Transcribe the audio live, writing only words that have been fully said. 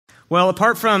Well,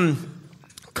 apart from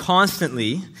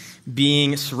constantly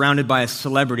being surrounded by a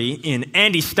celebrity in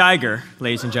Andy Steiger,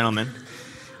 ladies and gentlemen,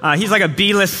 he's like a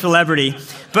B-list celebrity,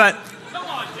 but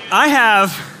I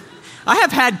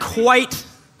have had quite,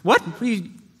 what? B+.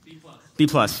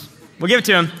 We'll give it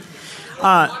to him.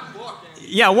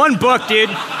 Yeah, one book, dude.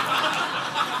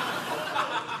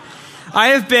 I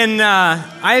have been. How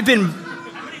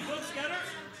many books,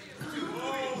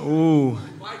 Ooh.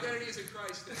 My identity is in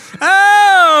Christ.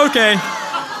 Oh, okay.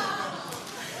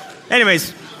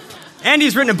 Anyways,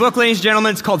 Andy's written a book, ladies and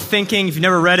gentlemen. It's called Thinking. If you've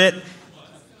never read it,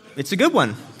 it's a good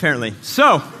one, apparently.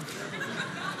 So,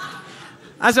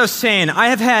 as I was saying, I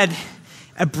have had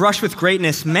a brush with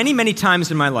greatness many, many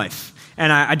times in my life.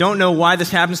 And I don't know why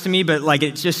this happens to me, but like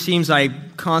it just seems I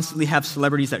constantly have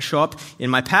celebrities that show up in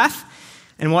my path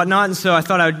and whatnot. And so I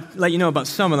thought I would let you know about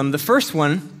some of them. The first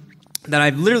one that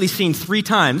I've literally seen 3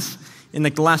 times in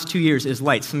like the last 2 years is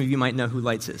Lights. Some of you might know who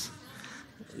Lights is.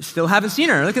 Still haven't seen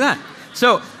her. Look at that.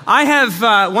 So I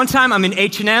have, one time I'm in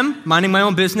H&M, minding my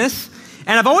own business.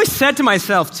 And I've always said to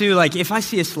myself, too, like, if I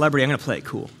see a celebrity, I'm going to play it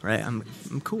cool, right? I'm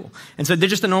cool. And so they're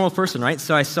just a normal person, right?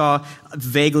 So I saw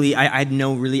vaguely, I had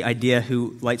no really idea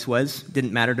who Lights was.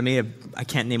 Didn't matter to me. I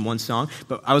can't name one song.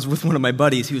 But I was with one of my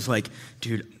buddies. He was like,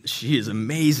 dude, she is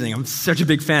amazing. I'm such a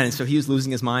big fan. And so he was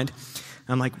losing his mind.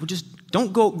 And I'm like, well, just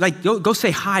don't go, like, go say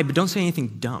hi, but don't say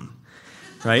anything dumb,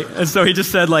 right? And so he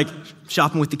just said, like,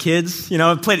 shopping with the kids. You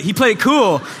know, he played it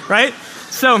cool, right?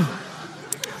 So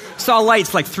saw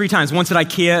Lights like 3 times, once at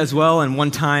IKEA as well, and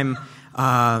one time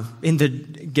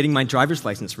getting my driver's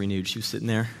license renewed. She was sitting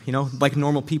there, you know, like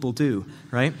normal people do,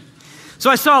 right? So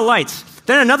I saw Lights.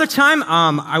 Then another time,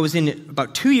 I was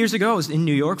about 2 years ago, I was in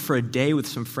New York for a day with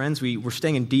some friends. We were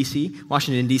staying in D.C.,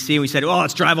 Washington, D.C., and we said, oh,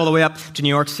 let's drive all the way up to New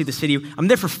York to see the city. I'm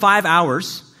there for 5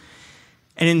 hours,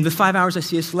 and in the 5 hours, I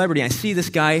see a celebrity. I see this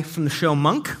guy from the show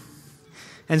Monk.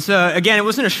 And so, again, it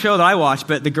wasn't a show that I watched,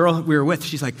 but the girl we were with,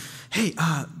 she's like, hey,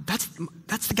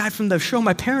 that's the guy from the show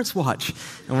my parents watch.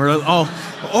 And we're all,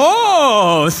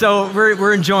 oh! So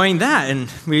we're enjoying that. And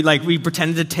we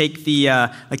pretended to take the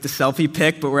selfie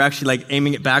pic, but we're actually like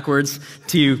aiming it backwards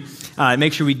to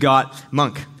make sure we got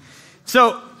Monk.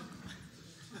 So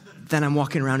then I'm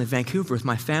walking around in Vancouver with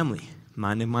my family,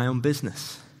 minding my own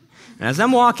business. And as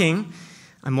I'm walking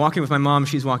with my mom,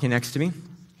 she's walking next to me,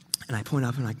 and I point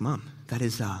up and I'm like, Mom,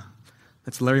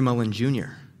 that's Larry Mullen Jr.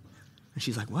 And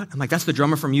she's like, what? I'm like, that's the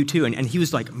drummer from U2. And he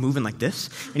was like moving like this.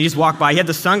 And he just walked by. He had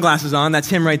the sunglasses on. That's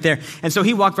him right there. And so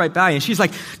he walked right by. And she's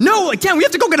like, no, like, damn, we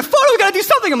have to go get a photo. We got to do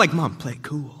something. I'm like, Mom, play it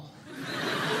cool.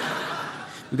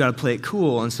 We got to play it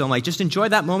cool. And so I'm like, just enjoy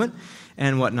that moment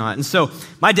and whatnot. And so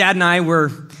my dad and I were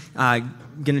going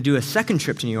to do a second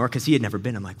trip to New York because he had never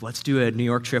been. I'm like, let's do a New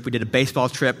York trip. We did a baseball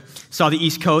trip, saw the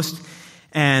East Coast.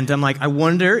 And I'm like, I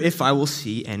wonder if I will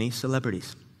see any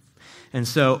celebrities. And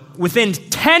so within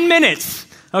 10 minutes,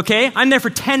 okay, I'm there for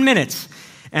 10 minutes,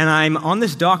 and I'm on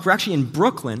this dock. We're actually in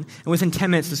Brooklyn, and within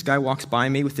 10 minutes, this guy walks by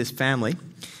me with his family,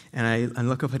 and I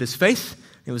look up at his face.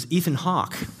 It was Ethan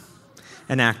Hawke,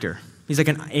 an actor. He's like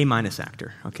an A-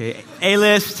 actor, okay?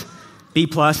 A-list, B+.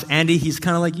 Andy, he's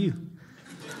kind of like you.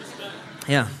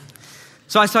 Yeah.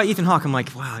 So I saw Ethan Hawke. I'm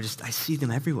like, wow, I see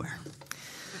them everywhere.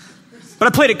 But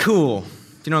I played it cool.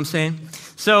 Do you know what I'm saying?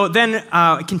 So then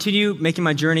I continue making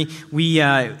my journey.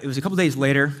 It was a couple days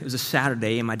later. It was a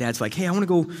Saturday, and my dad's like, hey, I want to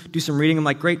go do some reading. I'm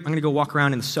like, great. I'm going to go walk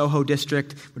around in the Soho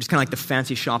district, which is kind of like the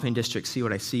fancy shopping district, see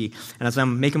what I see. And as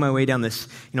I'm making my way down this,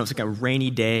 it's like a rainy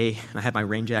day, and I had my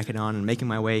rain jacket on, and making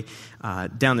my way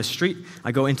down the street,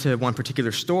 I go into one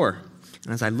particular store.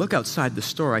 And as I look outside the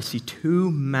store, I see 2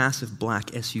 massive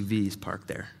black SUVs parked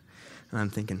there. And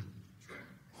I'm thinking,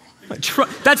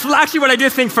 that's actually what I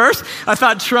did think first. I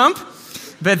thought Trump,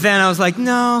 but then I was like,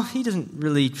 no, he doesn't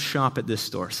really shop at this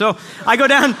store. So I go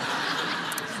down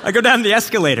the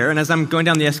escalator, and as I'm going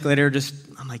down the escalator,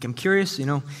 I'm curious,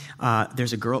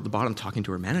 there's a girl at the bottom talking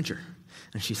to her manager,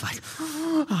 and she's like,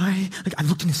 I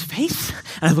looked in his face,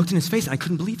 and I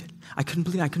couldn't believe it. I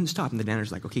couldn't stop. And the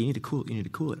manager's like, okay, you need to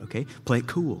cool it, okay? Play it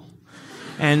cool.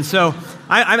 And so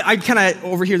I kind of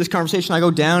overhear this conversation. I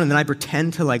go down, and then I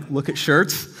pretend to look at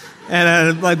shirts, and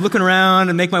I'm looking around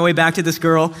and make my way back to this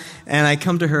girl, and I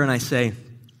come to her and I say,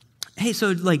 hey,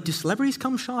 so do celebrities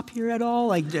come shop here at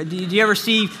all? Do you ever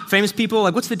see famous people?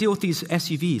 What's the deal with these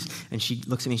SUVs? And she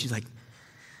looks at me and she's like,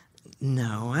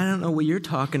 no, I don't know what you're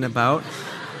talking about.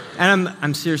 And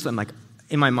I'm seriously, I'm like,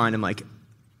 in my mind, I'm like,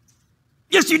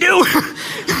 yes, you do.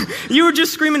 You were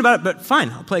just screaming about it, but fine,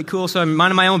 I'll play it cool. So I'm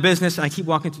minding my own business, and I keep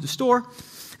walking through the store.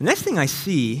 The next thing I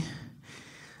see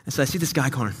is this guy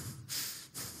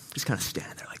just kind of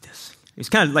standing there like this. He's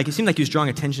kind of like, it seemed like he was drawing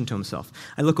attention to himself.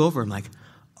 I look over, I'm like,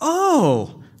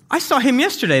 oh, I saw him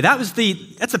yesterday.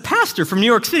 That's a pastor from New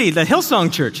York City, the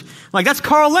Hillsong Church. I'm like, that's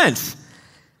Carl Lentz.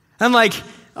 I'm like,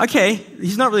 okay,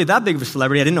 he's not really that big of a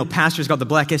celebrity. I didn't know pastors got the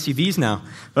black SUVs now.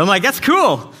 But I'm like, that's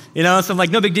cool. So I'm like,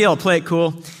 no big deal. I'll play it cool.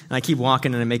 And I keep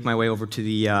walking and I make my way over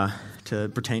to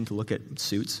pretend to look at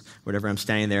suits, whatever. I'm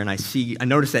standing there and I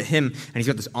notice that him, and he's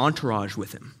got this entourage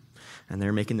with him. And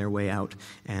they're making their way out,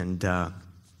 and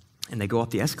they go up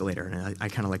the escalator, and I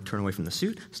kind of like turn away from the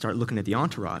suit, start looking at the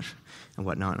entourage and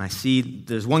whatnot, and I see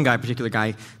there's one guy, particular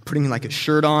guy, putting like a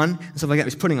shirt on and stuff like that.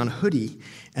 He's putting on a hoodie,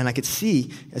 and I could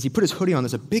see as he put his hoodie on,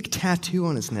 there's a big tattoo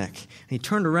on his neck. And he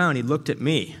turned around, he looked at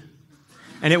me,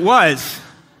 and it was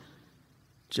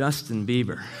Justin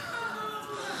Bieber.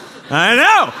 I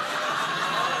know.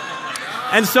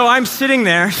 And so I'm standing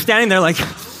there like,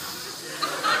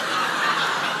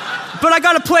 but I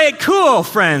got to play it cool,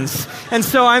 friends. And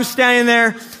so I'm standing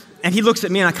there, and he looks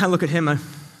at me, and I kind of look at him, and I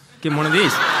give him one of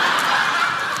these.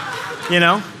 And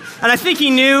I think he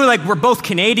knew, like, we're both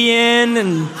Canadian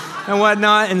and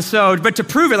whatnot. And so, but to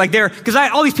prove it, because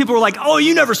all these people were like, oh,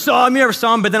 you never saw him.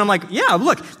 But then I'm like, yeah,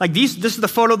 look, like this is the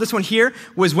photo. This one here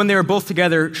was when they were both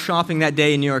together shopping that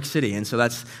day in New York City. And so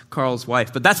that's Carl's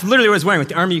wife. But that's literally what I was wearing, with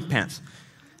the army pants.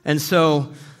 And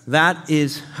so that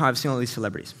is how I've seen all these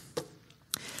celebrities.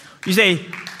 You say,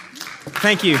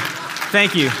 thank you.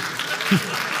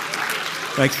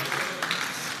 Like,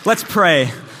 let's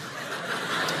pray.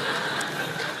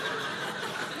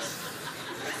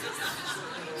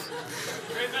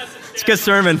 It's a good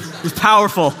sermon. It's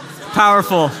powerful,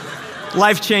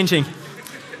 life-changing.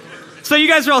 So you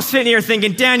guys are all sitting here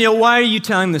thinking, Daniel, why are you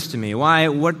telling this to me? Why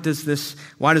does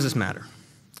this matter?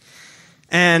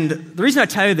 And the reason I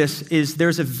tell you this is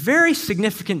there's a very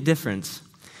significant difference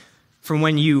from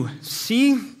when you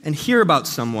see and hear about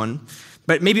someone,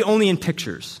 but maybe only in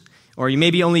pictures, or you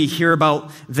maybe only hear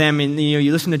about them in,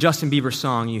 you listen to Justin Bieber's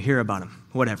song, you hear about him,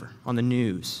 whatever, on the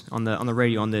news, on the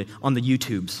radio, on the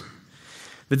YouTubes.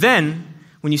 But then,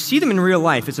 when you see them in real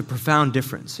life, it's a profound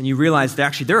difference, and you realize that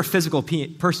actually they're a physical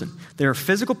person. They're a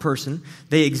physical person,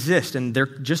 they exist, and they're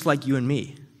just like you and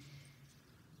me.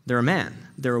 They're a man,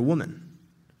 they're a woman,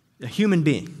 a human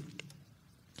being.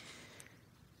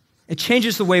 It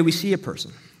changes the way we see a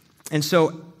person. And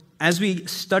so, as we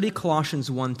study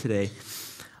Colossians 1 today,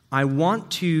 I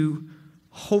want to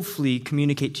hopefully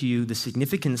communicate to you the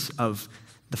significance of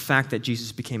the fact that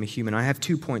Jesus became a human. I have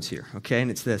 2 points here, okay? And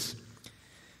it's this.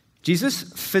 Jesus'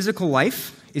 physical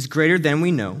life is greater than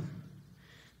we know,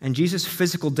 and Jesus'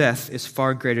 physical death is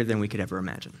far greater than we could ever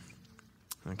imagine.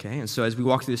 Okay? And so as we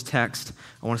walk through this text,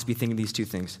 I want us to be thinking these 2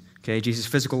 things. Okay? Jesus'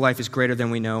 physical life is greater than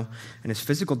we know, and his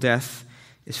physical death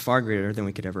is far greater than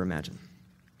we could ever imagine.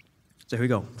 So here we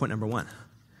go. Point number 1.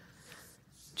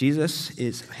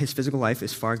 His physical life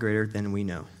is far greater than we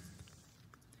know.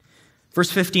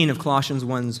 Verse 15 of Colossians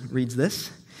 1 reads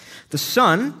this: the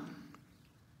Son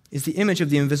is the image of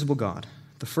the invisible God,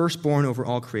 the firstborn over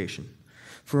all creation.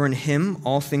 For in him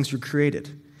all things were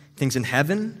created, things in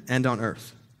heaven and on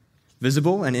earth,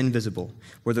 visible and invisible,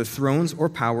 whether thrones or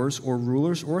powers or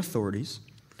rulers or authorities.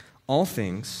 All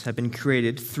things have been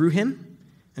created through him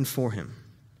and for him.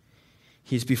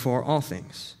 He is before all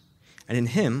things, and in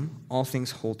him all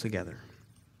things hold together.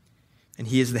 And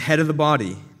he is the head of the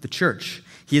body, the church.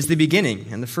 He is the beginning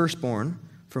and the firstborn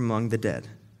from among the dead,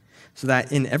 so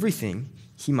that in everything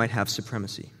he might have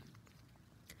supremacy.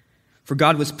 For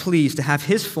God was pleased to have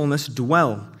his fullness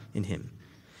dwell in him,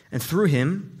 and through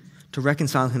him to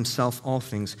reconcile himself all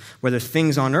things, whether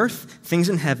things on earth, things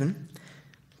in heaven,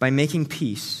 by making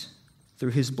peace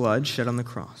through his blood shed on the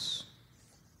cross.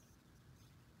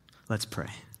 Let's pray.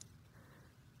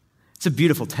 It's a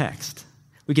beautiful text.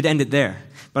 We could end it there,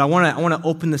 but I want to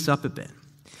open this up a bit,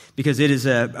 because it is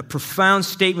a profound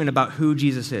statement about who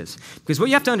Jesus is. Because what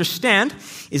you have to understand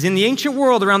is in the ancient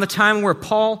world around the time where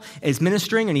Paul is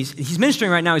ministering, and he's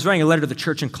ministering right now, he's writing a letter to the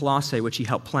church in Colossae, which he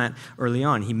helped plant early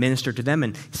on. He ministered to them,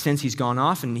 and since he's gone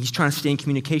off, and he's trying to stay in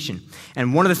communication.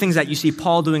 And one of the things that you see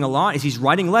Paul doing a lot is he's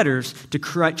writing letters to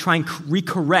try and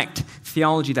recorrect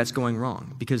theology that's going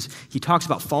wrong. Because he talks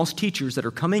about false teachers that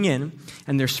are coming in,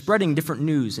 and they're spreading different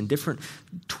news and different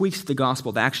tweaks to the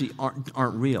gospel that actually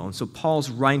aren't real. And so Paul's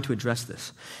writing to address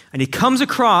this. And he comes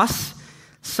across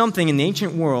something in the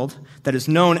ancient world that is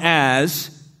known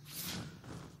as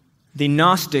the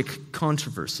Gnostic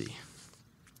controversy.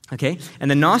 Okay?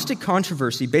 And the Gnostic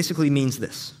controversy basically means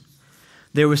this.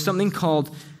 There was something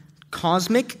called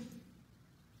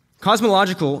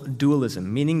cosmological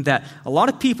dualism, meaning that a lot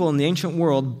of people in the ancient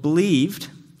world believed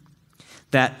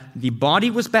that the body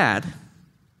was bad,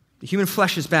 the human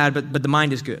flesh is bad, but the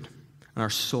mind is good, and our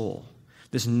soul.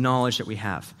 this knowledge that we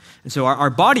have. And so our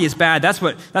body is bad, that's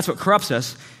what corrupts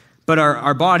us, but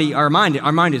our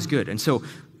mind is good. And so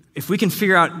if we can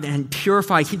figure out and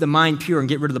purify, keep the mind pure and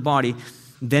get rid of the body,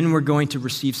 then we're going to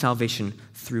receive salvation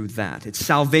through that. It's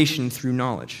salvation through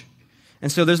knowledge.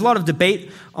 And so there's a lot of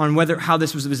debate on how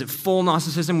this was it full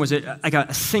Gnosticism? Was it like a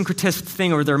syncretist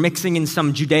thing, or they're mixing in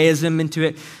some Judaism into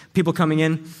it, people coming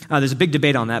in? There's a big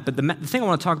debate on that. But the thing I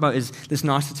want to talk about is this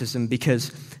Gnosticism,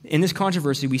 because in this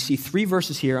controversy, we see 3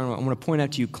 verses here. I want to point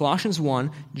out to you Colossians 1,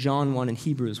 John 1, and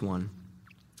Hebrews 1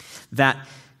 that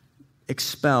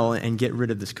expel and get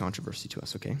rid of this controversy to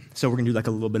us, okay? So we're going to do like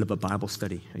a little bit of a Bible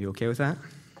study. Are you okay with that?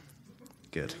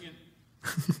 Good.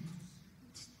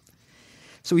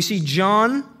 So we see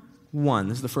John 1.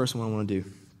 This is the first one I want to do.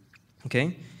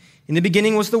 Okay? In the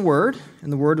beginning was the Word,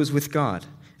 and the Word was with God,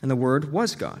 and the Word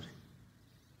was God.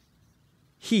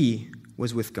 He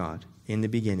was with God in the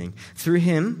beginning. Through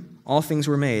him all things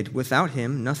were made. Without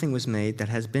him nothing was made that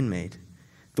has been made.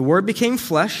 The Word became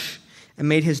flesh and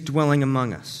made his dwelling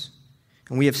among us.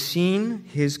 And we have seen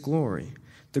his glory,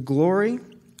 the glory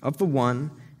of the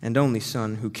one and only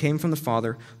Son who came from the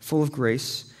Father, full of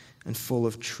grace and full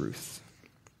of truth.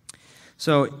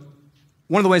 So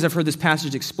one of the ways I've heard this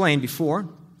passage explained before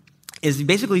is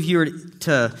basically if you were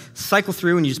to cycle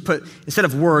through and you just put, instead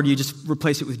of word, you just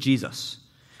replace it with Jesus.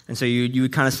 And so you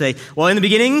would kind of say, well, in the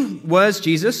beginning was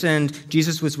Jesus, and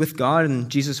Jesus was with God, and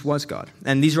Jesus was God.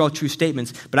 And these are all true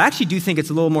statements, but I actually do think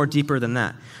it's a little more deeper than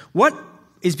that. What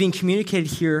is being communicated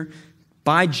here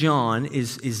by John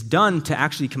is done to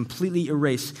actually completely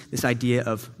erase this idea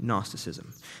of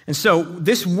Gnosticism. And so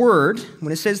this word,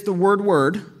 when it says the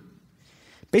word,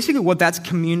 basically what that's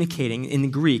communicating in the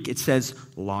Greek, it says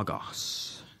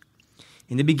logos.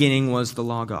 In the beginning was the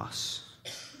logos.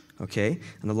 Okay?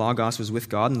 And the logos was with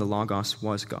God, and the logos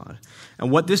was God.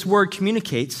 And what this word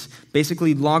communicates,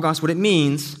 basically logos, what it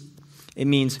means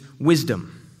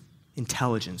wisdom,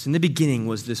 intelligence. In the beginning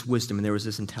was this wisdom, and there was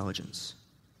this intelligence.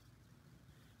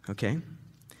 Okay?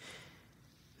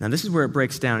 Now this is where it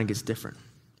breaks down and gets different.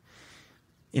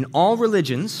 In all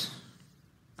religions,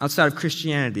 outside of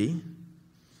Christianity,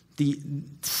 the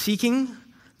seeking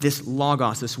this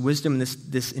logos, this wisdom,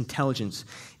 this intelligence,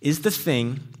 is the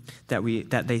thing that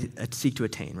they seek to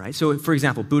attain, right? So, for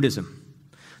example, Buddhism.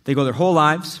 They go their whole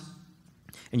lives,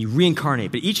 and you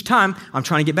reincarnate. But each time, I'm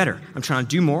trying to get better. I'm trying to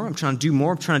do more. I'm trying to do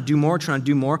more. I'm trying to do more. Trying to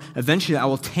do more. Eventually, I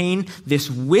will attain this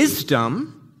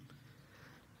wisdom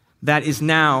that is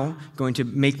now going to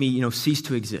make me, cease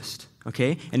to exist.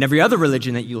 Okay? And every other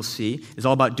religion that you'll see is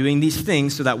all about doing these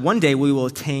things so that one day we will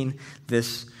attain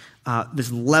this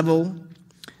level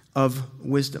of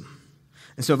wisdom.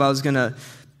 And so if I was going to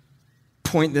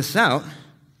point this out,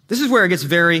 this is where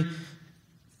it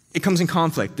comes in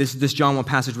conflict, this John 1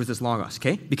 passage with this logos,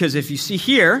 okay? Because if you see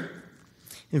here,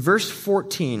 in verse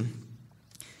 14,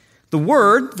 the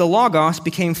Word, the logos,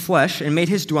 became flesh and made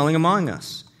his dwelling among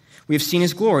us. We have seen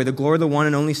his glory, the glory of the one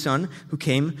and only Son who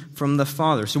came from the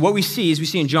Father. So what we see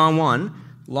in John 1,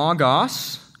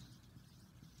 logos,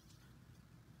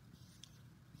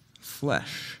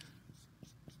 flesh.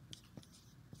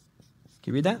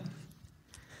 Can you read that?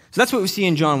 So that's what we see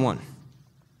in John 1.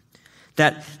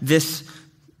 That this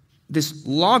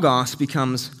logos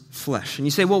becomes flesh. And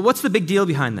you say, well, what's the big deal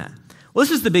behind that? Well,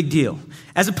 this is the big deal.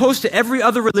 As opposed to every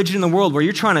other religion in the world where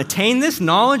you're trying to attain this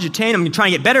knowledge, I'm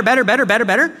trying to get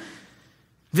better.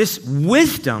 This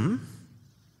wisdom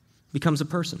becomes a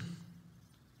person.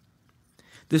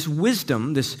 This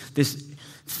wisdom, this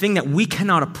thing that we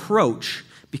cannot approach,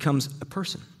 becomes a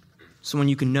person. Someone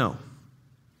you can know.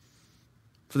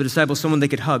 For the disciples, someone they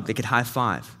could hug, they could high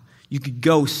five. You could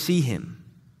go see him.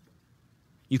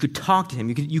 You could talk to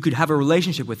him. You could have a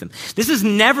relationship with him. This has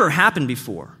never happened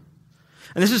before.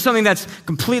 And this is something that's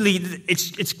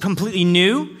it's completely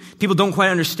new. People don't quite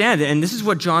understand it. And this is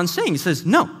what John's saying. He says,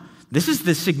 no, this is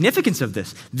the significance of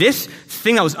this. This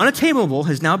thing that was unattainable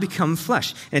has now become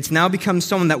flesh. And it's now become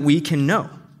someone that we can know.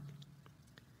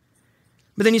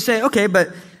 But then you say, okay, but,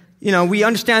 we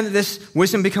understand that this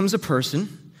wisdom becomes a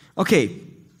person. Okay,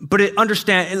 but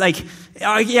I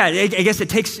guess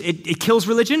it kills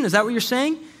religion. Is that what you're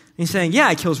saying? And he's saying, yeah,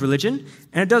 it kills religion,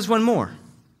 and it does one more.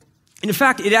 And in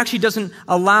fact, it actually doesn't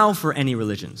allow for any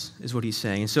religions, is what he's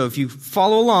saying. And so if you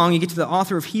follow along, you get to the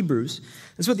author of Hebrews.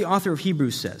 This is what the author of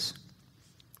Hebrews says.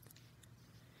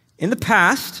 In the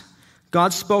past,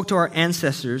 God spoke to our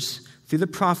ancestors through the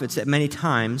prophets at many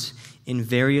times in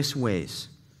various ways.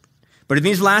 But in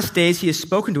these last days, he has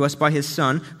spoken to us by his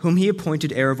Son, whom he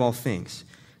appointed heir of all things,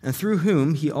 and through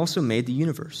whom he also made the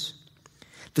universe.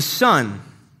 The Son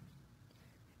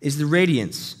is the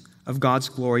radiance of God's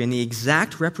glory and the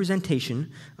exact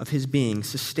representation of his being,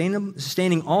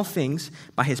 sustaining all things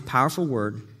by his powerful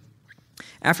word.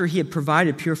 After he had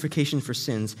provided purification for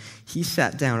sins, he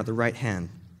sat down at the right hand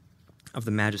of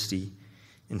the majesty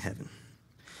in heaven.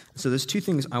 So there's two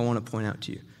things I want to point out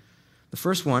to you. The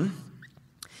first one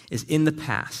is in the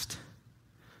past.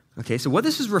 Okay, so what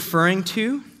this is referring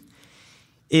to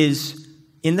is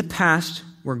in the past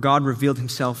where God revealed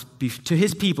himself to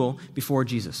his people before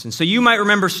Jesus. And so you might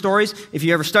remember stories, if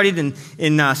you ever studied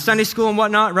in Sunday school and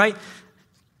whatnot, right?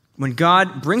 When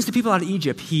God brings the people out of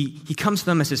Egypt, he comes to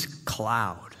them as this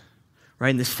cloud, right?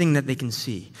 And this thing that they can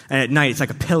see. And at night, it's like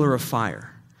a pillar of fire.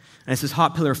 And it's this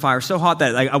hot pillar of fire, so hot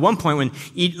that like, at one point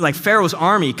when Pharaoh's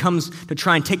army comes to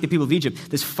try and take the people of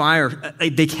Egypt, this fire,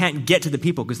 they can't get to the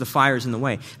people because the fire is in the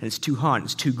way. And it's too hot and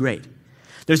it's too great.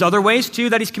 There's other ways, too,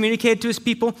 that he's communicated to his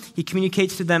people. He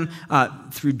communicates to them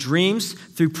through dreams,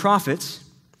 through prophets.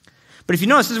 But if you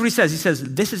notice, this is what he says. He says,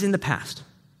 this is in the past.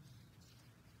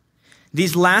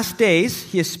 These last days,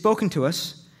 he has spoken to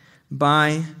us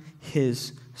by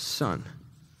his Son.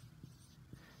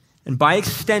 And by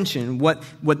extension, what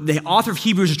the author of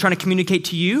Hebrews is trying to communicate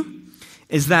to you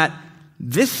is that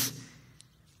this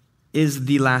is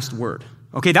the last word.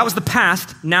 Okay, that was the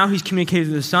past. Now he's communicated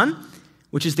to the Son,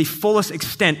 which is the fullest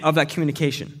extent of that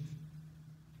communication.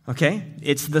 Okay?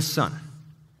 It's the Son.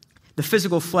 The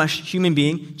physical flesh human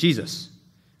being, Jesus.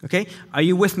 Okay? Are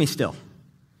you with me still?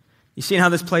 You seeing how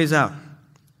this plays out?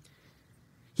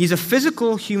 He's a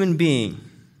physical human being.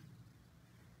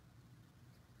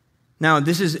 Now,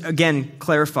 this is, again,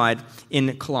 clarified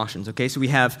in Colossians. Okay? So we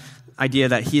have idea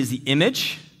that he is the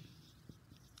image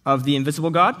of the invisible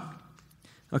God.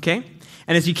 Okay?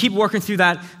 And as you keep working through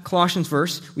that Colossians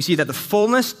verse, we see that the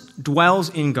fullness dwells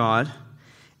in God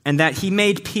and that he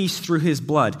made peace through his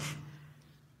blood.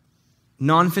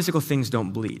 Non-physical things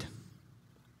don't bleed.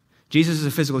 Jesus is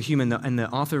a physical human, and the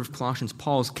author of Colossians,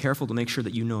 Paul, is careful to make sure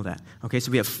that you know that. Okay,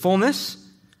 so we have fullness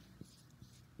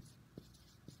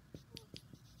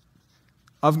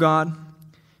of God,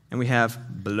 and we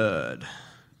have blood.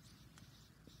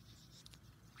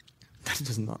 That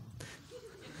does not...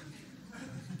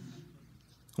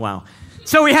 Wow.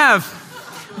 So we have,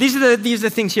 these are the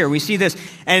things here. We see this.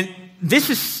 And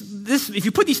this, if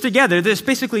you put these together, this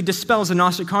basically dispels the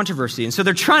Gnostic controversy. And so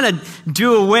they're trying to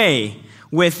do away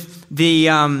with the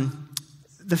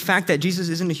fact that Jesus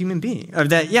isn't a human being. Or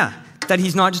that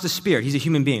he's not just a spirit, he's a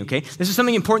human being, okay? This is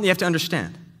something important that you have to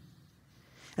understand.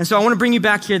 And so I want to bring you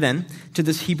back here then to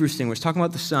this Hebrews thing where it's talking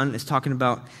about the Son, it's talking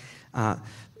about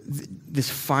this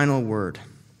final word,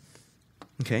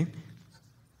 okay?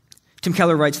 Tim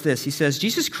Keller writes this. He says,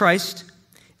 Jesus Christ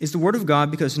is the Word of God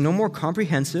because no more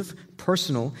comprehensive,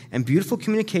 personal, and beautiful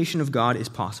communication of God is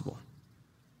possible.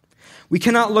 We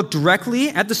cannot look directly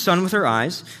at the sun with our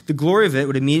eyes. The glory of it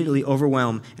would immediately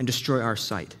overwhelm and destroy our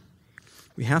sight.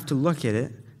 We have to look at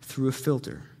it through a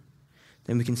filter.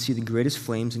 Then we can see the greatest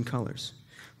flames and colors.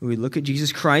 When we look at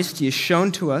Jesus Christ, he is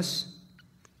shown to us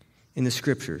in the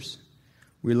Scriptures.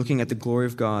 We're looking at the glory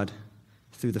of God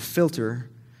through the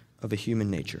filter of a human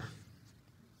nature.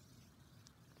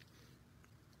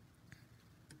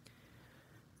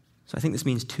 So I think this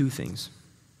means two things.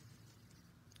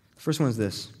 The first one is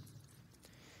this.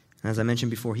 And as I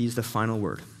mentioned before, he's the final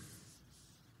word.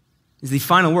 He's the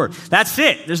final word. That's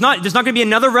it. There's not going to be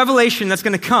another revelation that's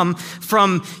going to come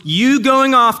from you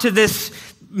going off to this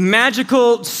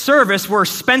magical service where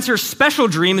Spencer's special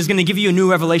dream is going to give you a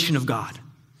new revelation of God.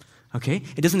 Okay?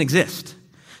 It doesn't exist.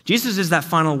 Jesus is that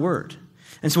final word.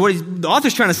 And so what the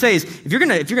author's trying to say is, if you're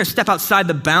going to step outside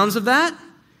the bounds of that,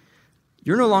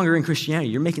 you're no longer in Christianity.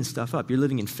 You're making stuff up. You're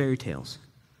living in fairy tales.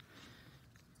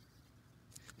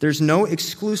 There's no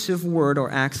exclusive word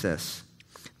or access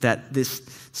that this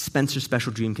Spencer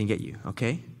special dream can get you,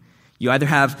 okay? You either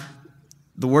have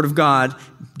the Word of God,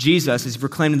 Jesus, as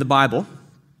proclaimed in the Bible.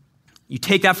 You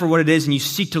take that for what it is and you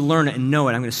seek to learn it and know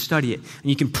it. I'm going to study it. And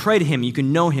you can pray to him, you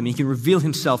can know him, he can reveal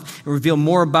himself and reveal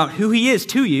more about who he is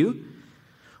to you.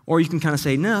 Or you can kind of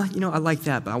say, no, I like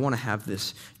that, but I want to have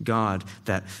this God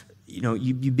that,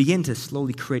 you begin to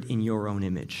slowly create in your own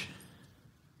image.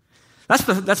 That's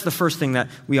the first thing that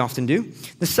we often do.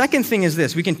 The second thing is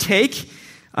this. We can take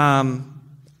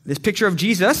this picture of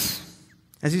Jesus,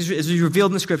 as he's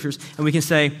revealed in the Scriptures, and we can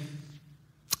say,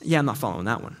 yeah, I'm not following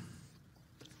that one.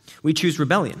 We choose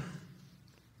rebellion.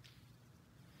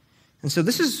 And so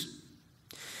there's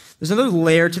another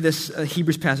layer to this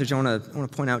Hebrews passage I want to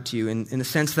point out to you in the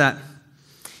sense that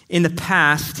in the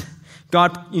past,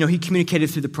 God, he communicated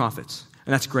through the prophets,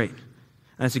 and that's great. And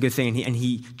that's a good thing, and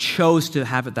he chose to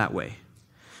have it that way.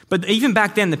 But even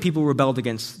back then, the people rebelled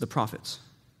against the prophets.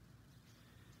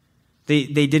 They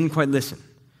didn't quite listen.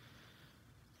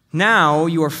 Now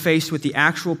you are faced with the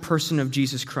actual person of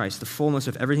Jesus Christ, the fullness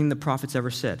of everything the prophets ever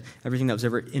said, everything that was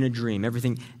ever in a dream,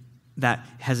 everything that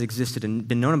has existed and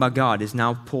been known about God is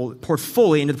now poured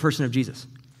fully into the person of Jesus.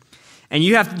 And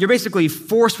you're basically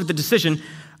forced with the decision,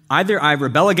 either I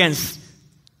rebel against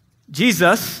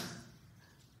Jesus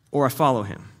or I follow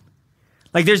him.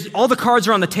 Like all the cards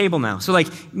are on the table now. So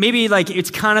maybe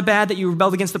it's kind of bad that you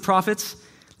rebelled against the prophets.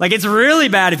 Like it's really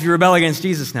bad if you rebel against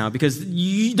Jesus now because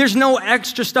there's no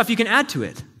extra stuff you can add to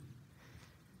it.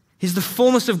 He's the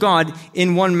fullness of God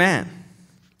in one man.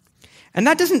 And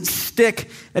that doesn't stick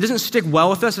well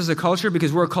with us as a culture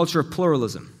because we're a culture of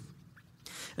pluralism.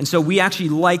 And so we actually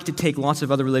like to take lots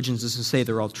of other religions and say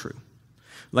they're all true.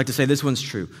 We like to say this one's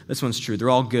true, they're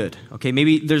all good. Okay,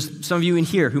 maybe there's some of you in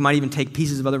here who might even take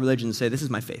pieces of other religions and say this is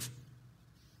my faith.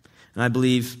 And I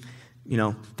believe,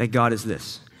 that God is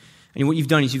this. And what you've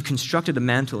done is you've constructed a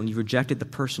mantle and you've rejected the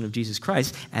person of Jesus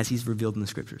Christ as he's revealed in the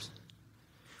scriptures,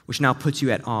 which now puts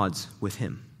you at odds with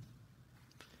him.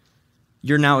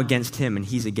 You're now against him and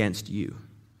he's against you.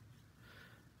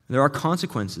 There are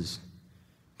consequences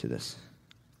to this.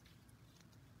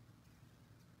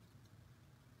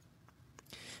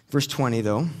 Verse 20,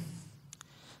 though,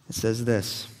 it says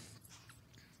this.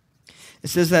 It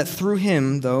says that through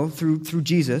him, though, through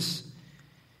Jesus,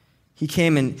 he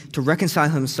came in to reconcile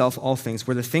himself all things,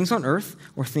 whether things on earth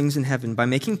or things in heaven, by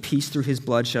making peace through his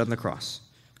blood shed on the cross.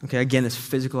 Okay, again, this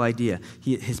physical idea,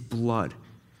 his blood.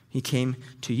 He came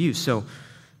to you. So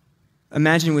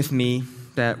imagine with me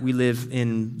that we live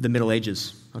in the Middle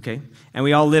Ages, okay? And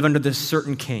we all live under this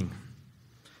certain king,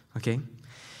 okay?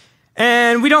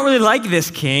 And we don't really like this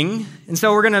king, and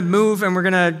so we're going to move and we're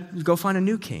going to go find a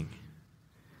new king.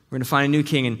 We're going to find a new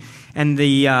king, and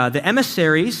the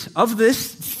emissaries of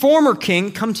this former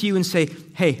king come to you and say,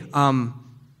 hey,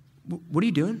 what are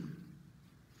you doing?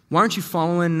 Why aren't you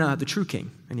following the true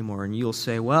king anymore? And you'll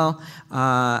say, well,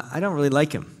 I don't really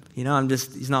like him.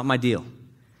 He's not my deal. And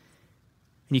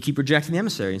you keep rejecting the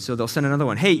emissary, and so they'll send another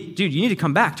one. Hey, dude, you need to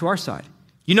come back to our side.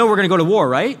 We're going to go to war,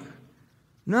 right?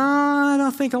 No, I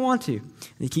don't think I want to.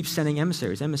 And he keeps sending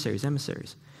emissaries.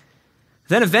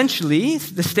 Then eventually,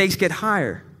 the stakes get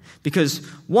higher because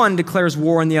one declares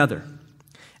war on the other.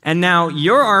 And now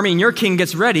your army and your king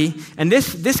gets ready, and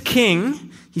this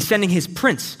king, he's sending his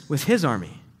prince with his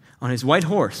army on his white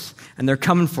horse, and they're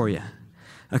coming for you.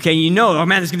 Okay, oh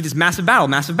man, there's going to be this massive battle.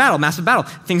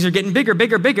 Things are getting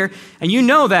bigger, and you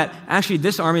know that actually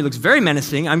this army looks very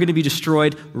menacing. I'm going to be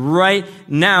destroyed right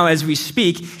now as we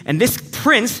speak, and this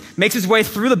prince makes his way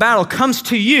through the battle, comes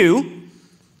to you,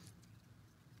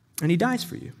 and he dies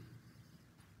for you.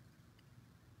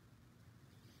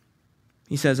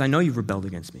 He says, I know you've rebelled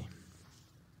against me,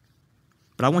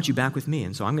 but I want you back with me,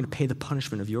 and so I'm going to pay the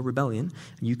punishment of your rebellion,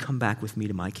 and you come back with me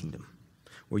to my kingdom,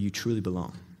 where you truly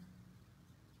belong.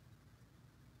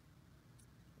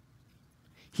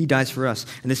 He dies for us.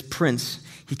 And this prince,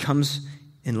 he comes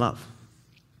in love,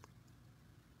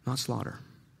 not slaughter.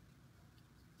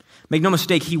 Make no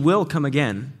mistake, he will come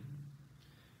again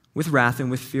with wrath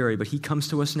and with fury, but he comes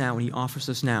to us now and he offers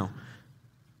us now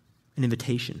an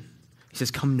invitation. He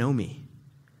says, come know me.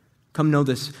 Come know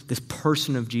this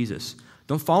person of Jesus.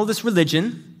 Don't follow this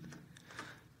religion.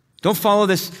 Don't follow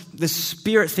this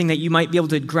spirit thing that you might be able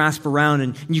to grasp around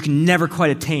and you can never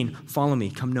quite attain. Follow me.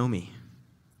 Come know me.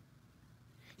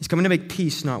 He's coming to make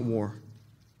peace, not war.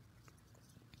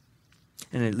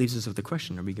 And it leaves us with the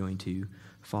question, are we going to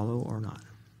follow or not?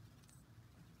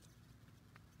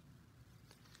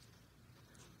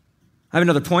 I have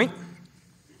another point,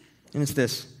 and it's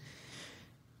this.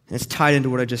 And it's tied into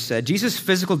what I just said. Jesus'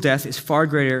 physical death is far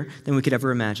greater than we could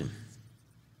ever imagine.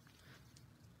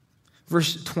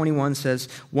 Verse 21 says,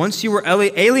 once you were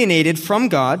alienated from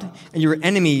God and you were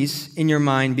enemies in your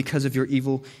mind because of your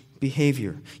evil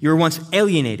behavior. You were once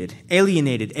alienated.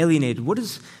 What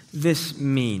does this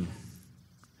mean?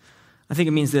 I think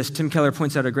it means this. Tim Keller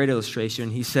points out a great illustration.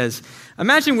 He says,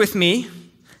 imagine with me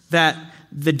that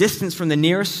the distance from the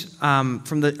nearest,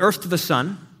 from the earth to the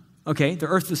sun, okay, the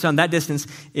earth to the sun, that distance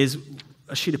is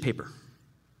a sheet of paper.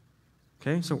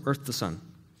 Okay, so earth to the sun.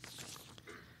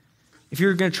 If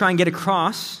you're going to try and get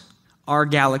across our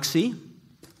galaxy,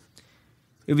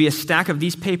 it would be a stack of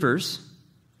these papers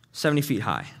 70 feet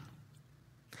high.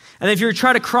 And if you were to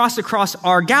try to cross across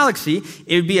our galaxy,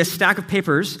 it would be a stack of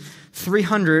papers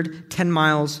 310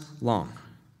 miles long.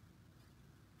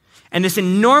 And this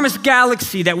enormous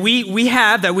galaxy that we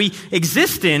have, that we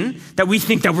exist in, that we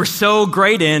think that we're so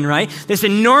great in, right? This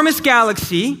enormous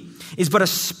galaxy is but a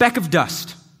speck of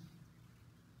dust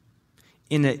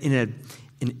in an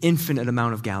infinite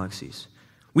amount of galaxies.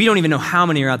 We don't even know how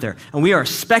many are out there. And we are a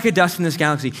speck of dust in this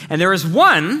galaxy. And there is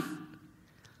one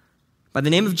by the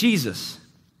name of Jesus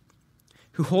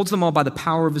who holds them all by the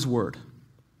power of his word,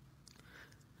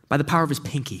 by the power of his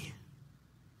pinky.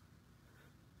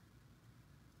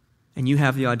 And you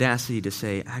have the audacity to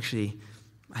say, actually,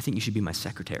 I think you should be my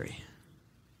secretary.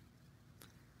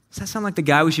 Does that sound like the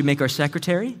guy we should make our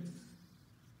secretary?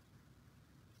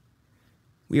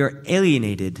 We are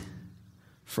alienated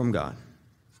from God.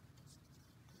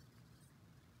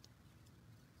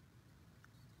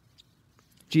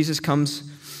 Jesus comes,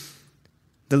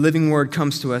 the living word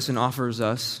comes to us and offers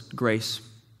us grace,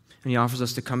 and he offers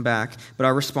us to come back, but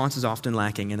our response is often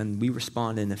lacking, and then we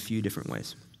respond in a few different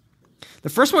ways. The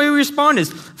first way we respond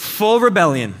is full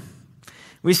rebellion.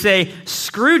 We say,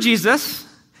 screw Jesus,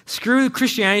 screw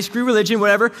Christianity, screw religion,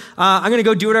 whatever, I'm going to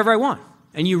go do whatever I want.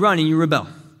 And you run and you rebel.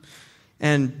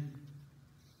 And,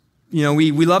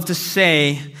 we love to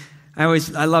say, I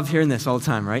love hearing this all the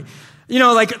time, right?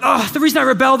 The reason I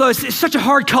rebel, though, is it's such a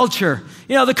hard culture.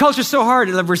 The culture's so hard.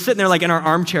 We're sitting there like in our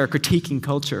armchair critiquing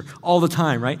culture all the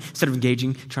time, right? Instead of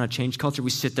engaging, trying to change culture, we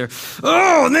sit there,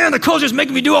 oh, man, the culture's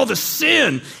making me do all this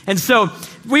sin. And so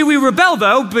we rebel,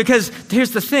 though, because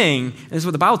here's the thing, and this is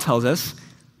what the Bible tells us,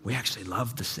 we actually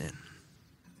love the sin.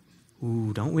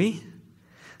 Ooh, don't we?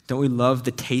 Don't we love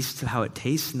the taste of how it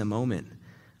tastes in the moment?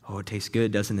 Oh, it tastes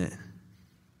good, doesn't it?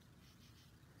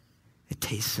 It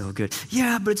tastes so good.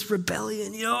 Yeah, but it's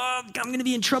rebellion. I'm going to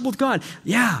be in trouble with God.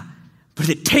 Yeah, but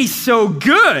it tastes so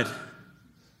good.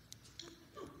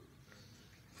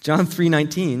 John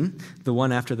 3:19, the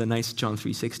one after the nice John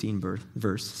 3:16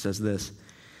 verse, says this.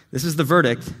 This is the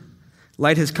verdict.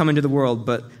 Light has come into the world,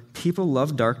 but people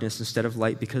love darkness instead of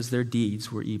light because their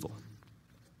deeds were evil.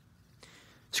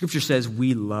 Scripture says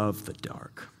we love the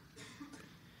dark.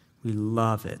 We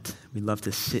love it. We love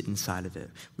to sit inside of it.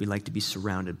 We like to be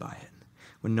surrounded by it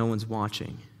when no one's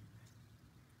watching.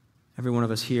 Every one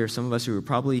of us here, some of us who are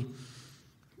probably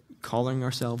calling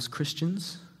ourselves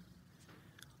Christians,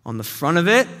 on the front of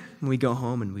it, when we go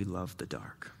home and we love the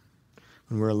dark.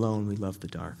 When we're alone, we love the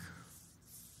dark.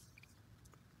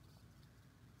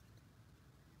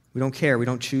 We don't care. We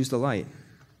don't choose the light.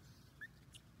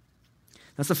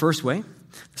 That's the first way.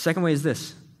 The second way is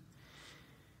this.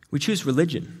 We choose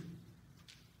religion.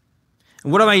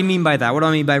 And what do I mean by that? What do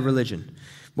I mean by religion?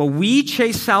 Well, we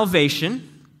chase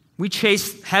salvation, we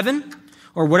chase heaven,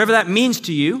 or whatever that means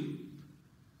to you,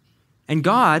 and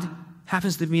God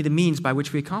happens to be the means by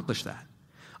which we accomplish that.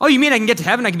 Oh, you mean I can get to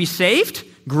heaven, I can be saved?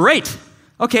 Great.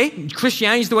 Okay,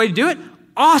 Christianity is the way to do it?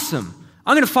 Awesome.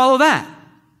 I'm going to follow that.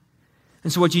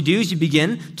 And so what you do is you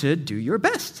begin to do your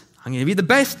best. I'm going to be the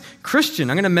best Christian.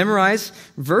 I'm going to memorize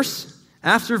verse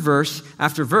after verse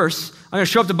after verse. I'm going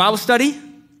to show up to Bible study.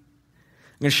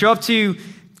 I'm going to show up to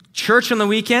church on the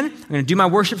weekend. I'm going to do my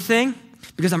worship thing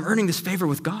because I'm earning this favor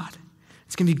with God.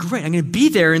 It's going to be great. I'm going to be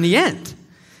there in the end.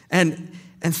 And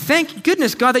thank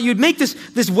goodness, God, that you would make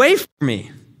this way for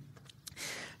me.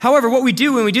 However, what we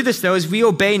do when we do this, though, is we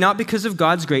obey not because of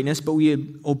God's greatness, but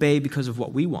we obey because of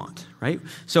what we want, right?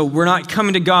 So we're not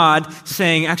coming to God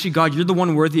saying, actually, God, you're the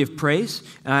one worthy of praise,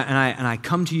 and I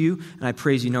come to you and I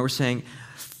praise you. No, we're saying,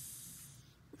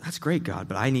 that's great, God,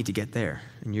 but I need to get there,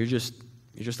 and you're just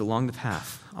along the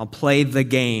path. I'll play the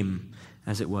game,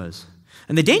 as it was.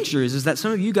 And the danger is that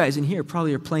some of you guys in here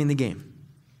probably are playing the game.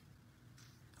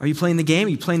 Are you playing the game?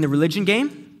 Are you playing the religion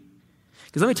game?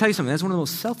 Because let me tell you something, that's one of the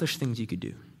most selfish things you could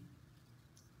do.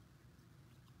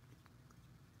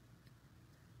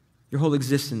 Your whole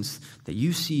existence, that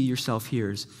you see yourself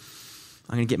here is,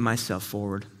 I'm going to get myself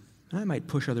forward. And I might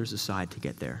push others aside to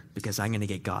get there because I'm going to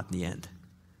get God in the end.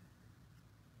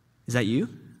 Is that you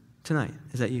tonight?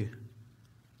 Is that you?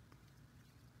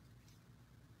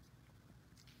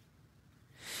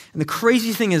 And the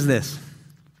crazy thing is this.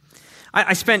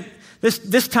 I spent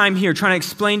this time here trying to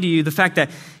explain to you the fact that,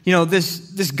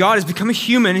 this God has become a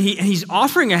human and he's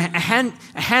offering a hand,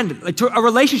 like to a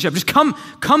relationship. Just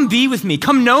come be with me,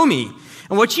 come know me.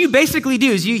 And what you basically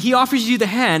do is he offers you the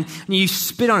hand and you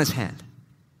spit on his hand.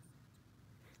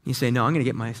 You say, no, I'm going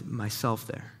to get myself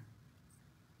there.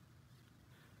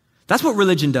 That's what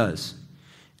religion does.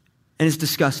 And it's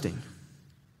disgusting.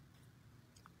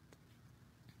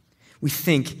 We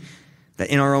think that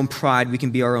in our own pride, we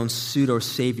can be our own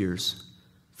pseudo-saviors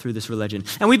through this religion.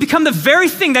 And we become the very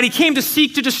thing that he came to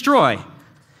seek to destroy.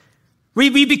 We're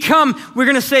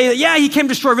going to say, yeah, he came to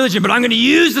destroy religion, but I'm going to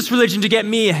use this religion to get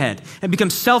me ahead and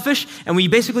become selfish. And we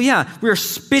basically, we are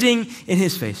spitting in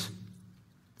his face.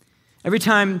 Every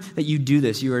time that you do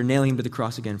this, you are nailing him to the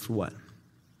cross again for what?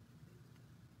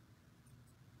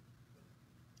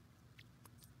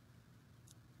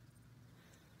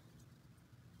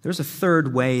 There's a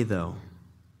third way, though,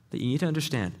 that you need to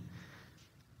understand.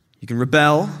 You can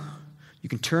rebel, you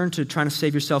can turn to trying to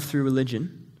save yourself through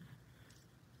religion,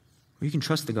 or you can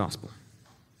trust the gospel.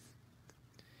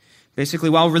 Basically,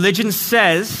 while religion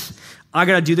says, I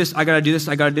got to do this, I got to do this,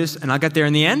 I got to do this, and I'll get there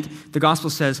in the end, the gospel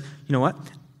says, you know what?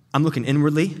 I'm looking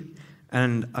inwardly,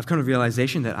 and I've come to the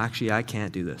realization that actually I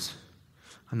can't do this.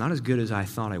 I'm not as good as I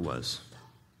thought I was.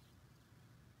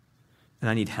 And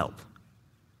I need help.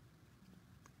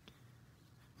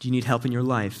 Do you need help in your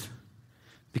life?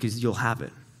 Because you'll have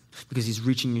it. Because he's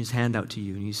reaching his hand out to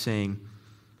you, and he's saying,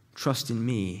 trust in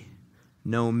me,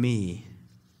 know me.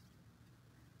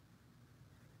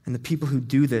 And the people who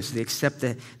do this, they accept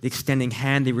the extending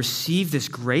hand, they receive this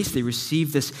grace, they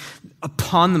receive this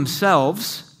upon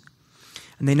themselves,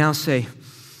 and they now say,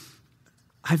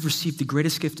 I've received the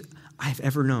greatest gift I've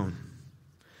ever known.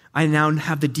 I now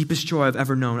have the deepest joy I've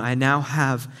ever known. I now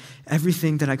have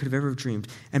everything that I could have ever dreamed.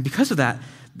 And because of that,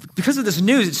 because of this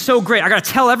news, it's so great. I got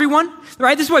to tell everyone,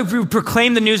 right? This is why we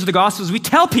proclaim the news of the gospel, is we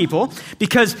tell people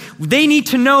because they need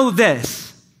to know this.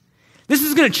 This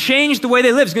is going to change the way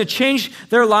they live. It's going to change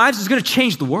their lives. It's going to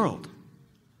change the world.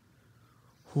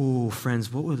 Oh,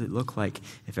 friends, what would it look like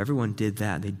if everyone did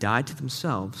that? They died to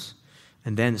themselves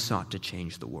and then sought to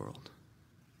change the world.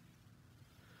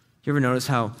 You ever notice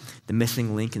how the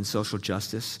missing link in social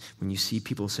justice, when you see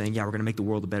people saying, yeah, we're going to make the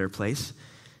world a better place,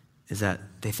 is that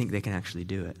they think they can actually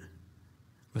do it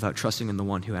without trusting in the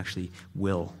one who actually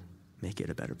will make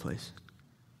it a better place.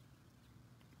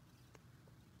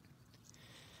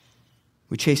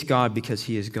 We chase God because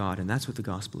he is God, and that's what the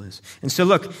gospel is. And so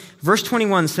look, verse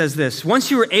 21 says this,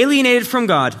 once you were alienated from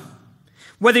God,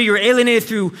 whether you were alienated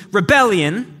through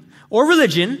rebellion or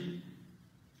religion,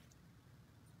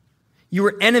 you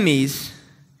were enemies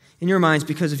in your minds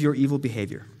because of your evil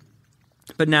behavior.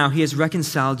 But now he has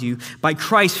reconciled you by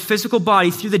Christ's physical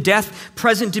body through the death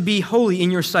present to be holy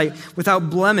in your sight, without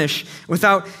blemish,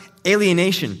 without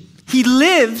alienation. He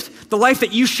lived the life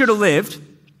that you should have lived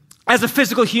as a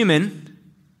physical human,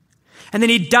 and then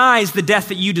he dies the death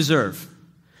that you deserve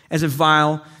as a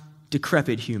vile,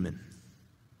 decrepit human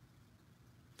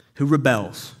who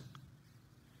rebels,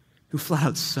 who flat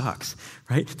out sucks,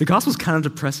 right? The gospel's kind of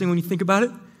depressing when you think about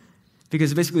it,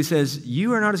 because it basically says,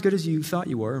 you are not as good as you thought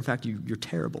you were. In fact, you're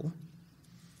terrible.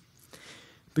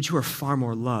 But you are far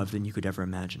more loved than you could ever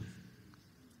imagine.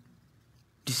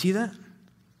 Do you see that?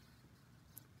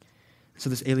 So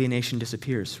this alienation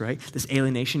disappears, right? This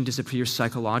alienation disappears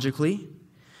psychologically,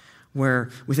 where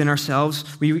within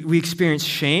ourselves we experience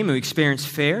shame and we experience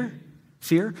fear.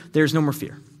 There's no more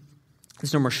fear.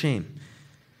 There's no more shame.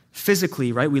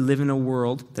 Physically, right, we live in a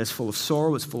world that's full of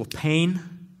sorrow, it's full of pain,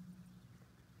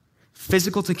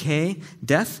 physical decay,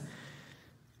 death.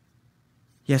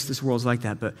 Yes, this world's like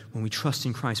that, but when we trust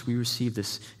in Christ, we receive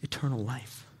this eternal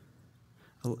life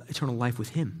with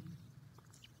him.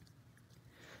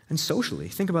 And socially,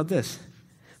 think about this.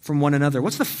 From one another.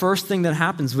 What's the first thing that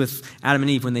happens with Adam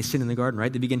and Eve when they sin in the garden,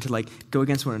 right? They begin to go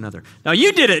against one another. No,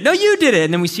 you did it. No, you did it.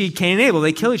 And then we see Cain and Abel.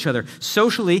 They kill each other.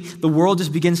 Socially, the world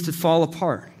just begins to fall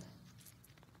apart.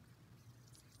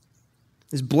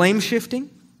 There's blame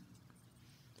shifting,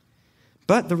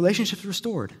 but the relationship's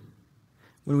restored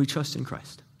when we trust in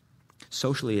Christ.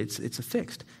 Socially, it's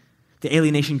fixed. The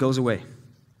alienation goes away.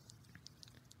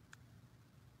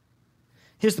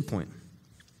 Here's the point.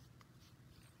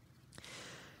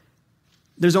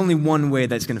 There's only one way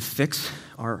that's going to fix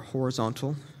our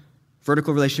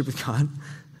vertical relationship with God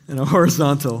and a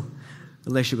horizontal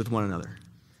relationship with one another.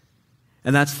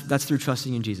 And that's through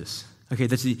trusting in Jesus. Okay,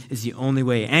 that's the only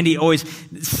way. Andy always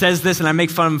says this, and I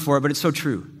make fun of him for it, but it's so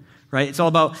true, right? It's all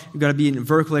about, we've got to be in a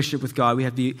vertical relationship with God.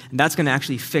 And that's going to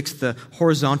actually fix the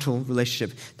horizontal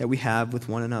relationship that we have with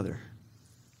one another.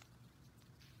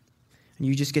 And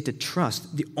you just get to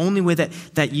trust. The only way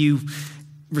that you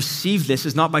receive this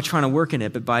is not by trying to work in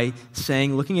it, but by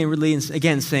looking inwardly and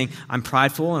again saying, I'm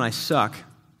prideful and I suck,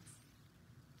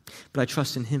 but I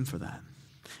trust in him for that.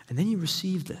 And then you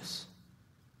receive this.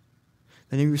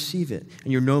 Then you receive it,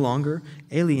 and you're no longer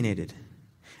alienated.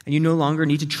 And you no longer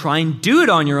need to try and do it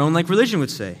on your own like religion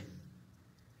would say.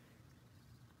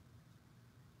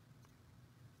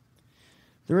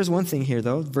 There is one thing here,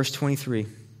 though, verse 23.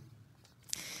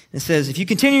 It says, if you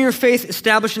continue your faith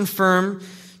established and firm,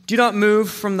 do not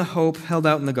move from the hope held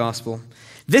out in the gospel.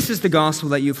 This is the gospel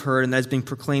that you've heard and that is being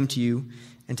proclaimed to you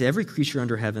and to every creature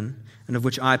under heaven, and of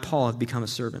which I, Paul, have become a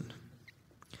servant.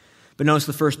 But notice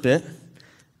the first bit.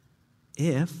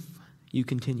 If you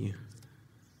continue.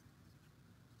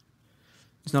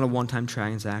 It's not a one-time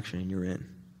transaction and you're in.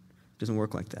 It doesn't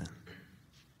work like that.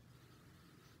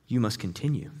 You must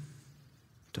continue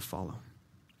to follow.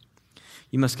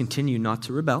 You must continue not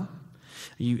to rebel.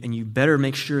 And you better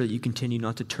make sure that you continue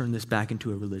not to turn this back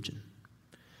into a religion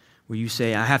where you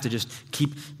say, I have to just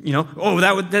keep,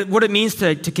 what it means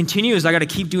to continue is I got to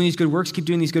keep doing these good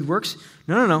works.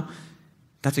 No.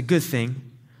 That's a good thing.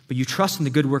 But you trust in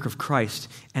the good work of Christ,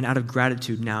 and out of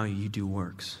gratitude, now you do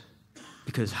works.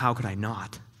 Because how could I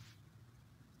not?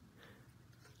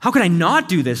 How could I not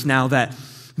do this now that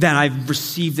I've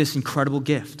received this incredible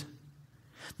gift?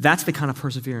 That's the kind of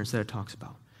perseverance that it talks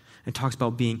about. It talks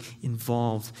about being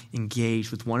involved,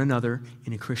 engaged with one another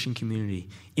in a Christian community,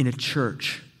 in a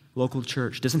church, local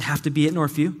church. It doesn't have to be at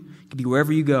Northview. It can be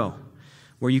wherever you go,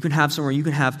 where you can have somewhere you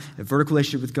can have a vertical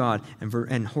relationship with God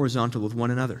and horizontal with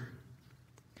one another.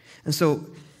 And so,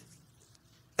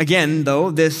 again,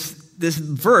 though, this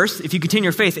verse, if you continue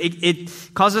your faith,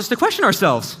 it causes us to question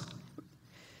ourselves.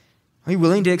 Are you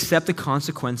willing to accept the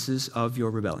consequences of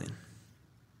your rebellion?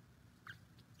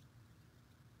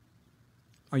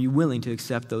 Are you willing to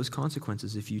accept those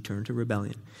consequences if you turn to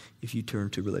rebellion, if you turn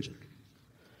to religion?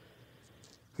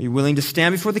 Are you willing to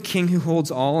stand before the King who holds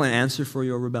all and answer for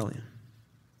your rebellion?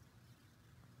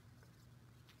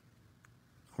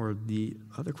 Or the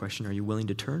other question, are you willing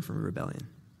to turn from rebellion?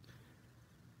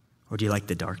 Or do you like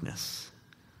the darkness?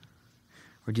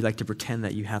 Or do you like to pretend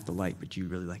that you have the light, but you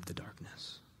really like the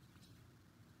darkness?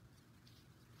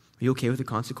 Are you okay with the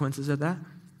consequences of that?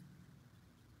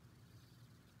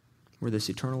 Where this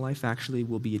eternal life actually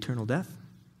will be eternal death?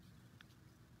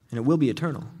 And it will be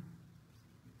eternal.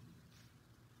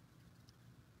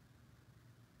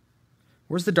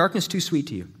 Or is the darkness too sweet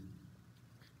to you?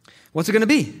 What's it going to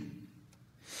be?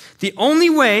 The only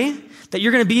way that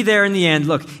you're going to be there in the end,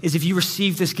 look, is if you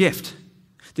receive this gift,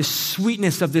 the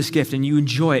sweetness of this gift, and you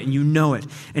enjoy it, and you know it,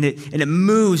 and it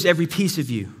moves every piece of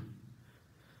you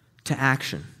to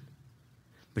action.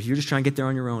 But if you're just trying to get there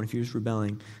on your own, if you're just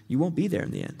rebelling, you won't be there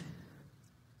in the end.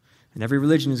 And every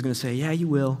religion is going to say, yeah, you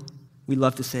will. We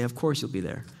love to say, of course you'll be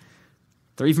there.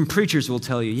 There are even preachers who will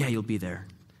tell you, yeah, you'll be there.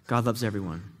 God loves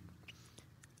everyone.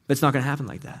 But it's not going to happen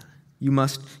like that. You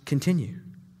must continue.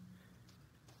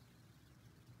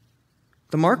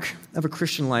 The mark of a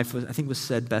Christian life, was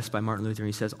said best by Martin Luther.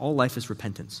 He says, all life is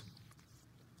repentance.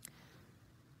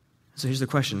 So here's the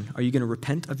question. Are you going to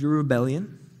repent of your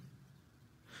rebellion?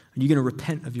 Are you going to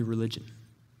repent of your religion?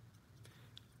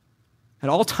 At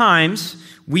all times,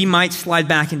 we might slide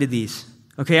back into these.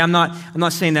 Okay, I'm not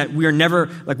saying that we're not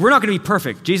going to be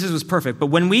perfect. Jesus was perfect. But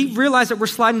when we realize that we're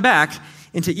sliding back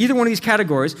into either one of these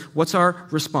categories, what's our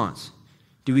response?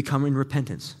 Do we come in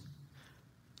repentance?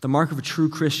 The mark of a true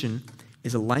Christian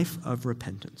is a life of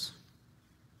repentance.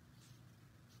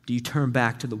 Do you turn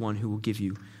back to the one who will give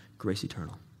you grace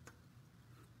eternal?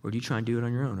 Or do you try and do it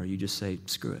on your own? Or you just say,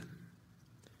 screw it?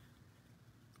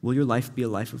 Will your life be a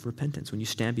life of repentance? When you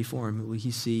stand before him, will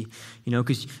he see,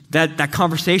 because that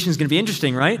conversation is going to be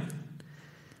interesting, right?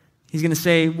 He's going to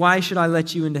say, why should I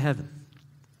let you into heaven?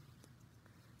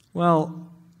 Well,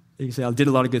 you can say, I did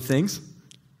a lot of good things.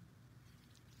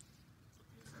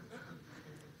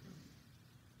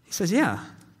 He says, yeah,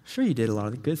 sure you did a lot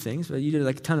of good things, but you did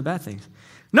a ton of bad things.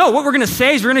 No, what we're going to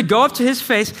say is we're going to go up to his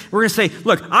face. We're going to say,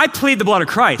 look, I plead the blood of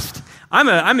Christ.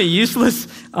 I'm a useless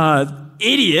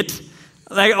idiot,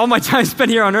 like all my time spent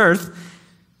here on earth,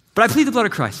 but I plead the blood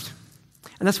of Christ.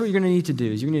 And that's what you're going to need to do,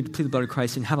 is you're going to need to plead the blood of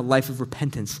Christ and have a life of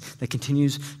repentance that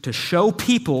continues to show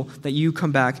people that you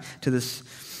come back to this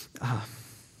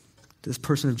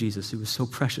person of Jesus who was so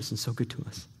precious and so good to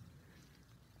us.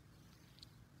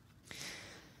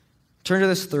 Turn to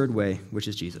this third way, which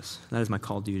is Jesus. That is my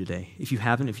call to you today. If you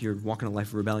haven't, if you're walking a life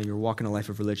of rebellion, you're walking a life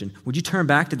of religion, would you turn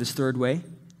back to this third way?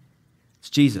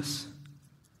 It's Jesus.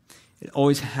 It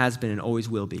always has been and always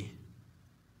will be.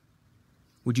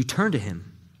 Would you turn to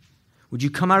him? Would you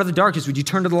come out of the darkness? Would you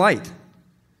turn to the light?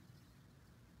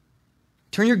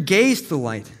 Turn your gaze to the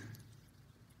light.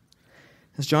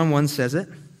 As John 1 says it,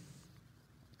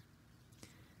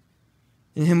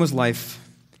 in him was life,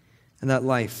 and that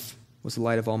life was the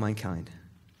light of all mankind.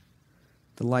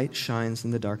 The light shines in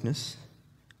the darkness,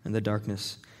 and the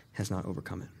darkness has not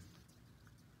overcome it.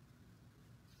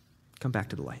 Come back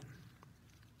to the light.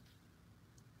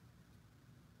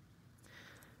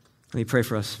 Let me pray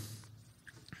for us.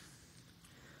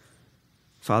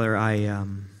 Father, I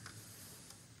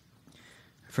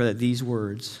pray that these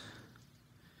words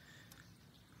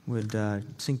would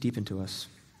sink deep into us,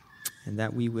 and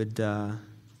that we'd know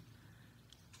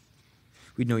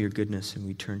your goodness, and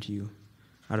we'd turn to you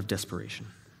out of desperation.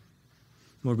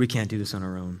 Lord, we can't do this on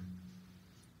our own.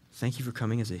 Thank you for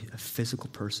coming as a physical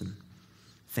person.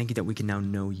 Thank you that we can now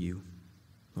know you.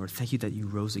 Lord, thank you that you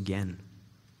rose again,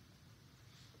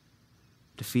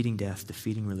 defeating death,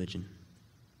 defeating religion.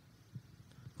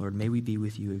 Lord, may we be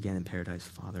with you again in paradise,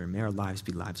 Father, and may our lives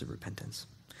be lives of repentance.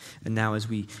 And now as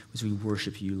we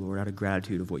worship you, Lord, out of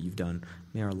gratitude of what you've done,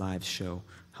 may our lives show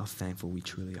how thankful we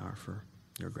truly are for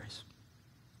your grace.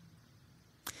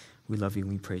 We love you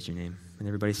and we praise your name. And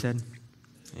everybody said,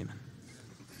 amen.